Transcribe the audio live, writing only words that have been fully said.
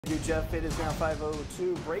Thank you, Jeff. It is now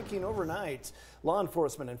 5:02. Breaking overnight. Law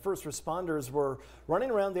enforcement and first responders were running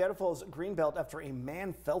around the Idaho Falls Greenbelt after a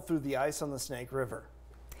man fell through the ice on the Snake River.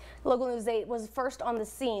 Local News 8 was first on the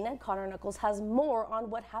scene. Connor Nichols has more on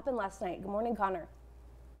what happened last night. Good morning, Connor.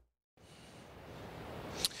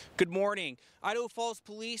 Good morning. Idaho Falls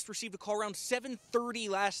police received a call around 7:30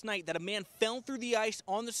 last night that a man fell through the ice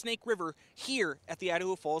on the Snake River here at the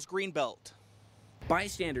Idaho Falls Greenbelt.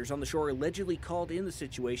 Bystanders on the shore allegedly called in the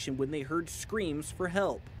situation when they heard screams for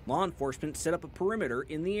help. Law enforcement set up a perimeter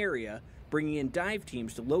in the area, bringing in dive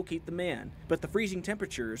teams to locate the man, but the freezing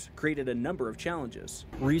temperatures created a number of challenges.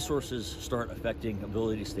 Resources start affecting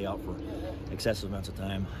ability to stay out for excessive amounts of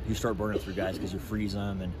time. You start burning through guys because you freeze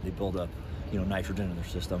them and they build up nitrogen in their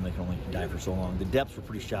system. They can only dive for so long. The depths were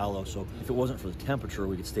pretty shallow, so if it wasn't for the temperature,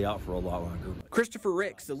 we could stay out for a lot longer. Christopher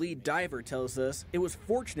Ricks, the lead diver, tells us it was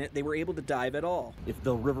fortunate they were able to dive at all. If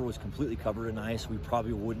the river was completely covered in ice, we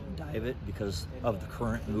probably wouldn't dive it because of the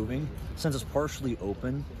current moving. Since it's partially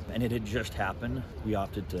open and it had just happened, we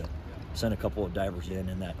opted to send a couple of divers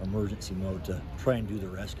in that emergency mode to try and do the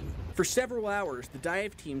rescue. For several hours, the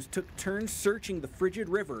dive teams took turns searching the frigid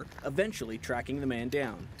river, eventually tracking the man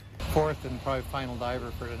down. Fourth and probably final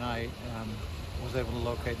diver for tonight, was able to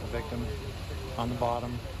locate the victim on the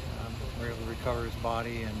bottom. We were able to recover his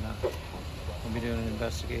body, and we'll be doing an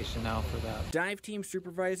investigation now for that. Dive team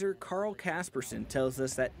supervisor Carl Casperson tells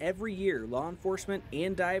us that every year law enforcement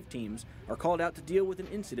and dive teams are called out to deal with an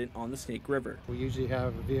incident on the Snake River. We usually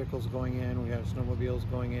have vehicles going in, we have snowmobiles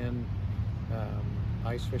going in,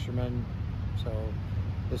 ice fishermen, so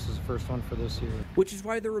this is the first one for this year. Which is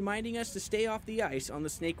why they're reminding us to stay off the ice on the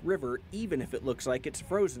Snake River, even if it looks like it's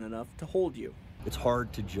frozen enough to hold you. It's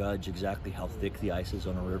hard to judge exactly how thick the ice is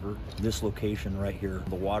on a river. This location right here,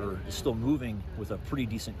 the water is still moving with a pretty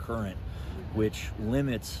decent current, which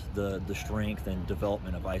limits the strength and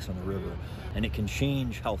development of ice on the river. And it can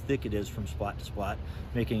change how thick it is from spot to spot,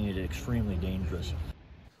 making it extremely dangerous.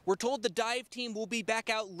 We're told the dive team will be back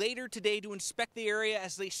out later today to inspect the area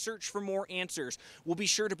as they search for more answers. We'll be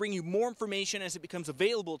sure to bring you more information as it becomes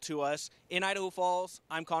available to us. In Idaho Falls,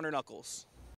 I'm Connor Nichols.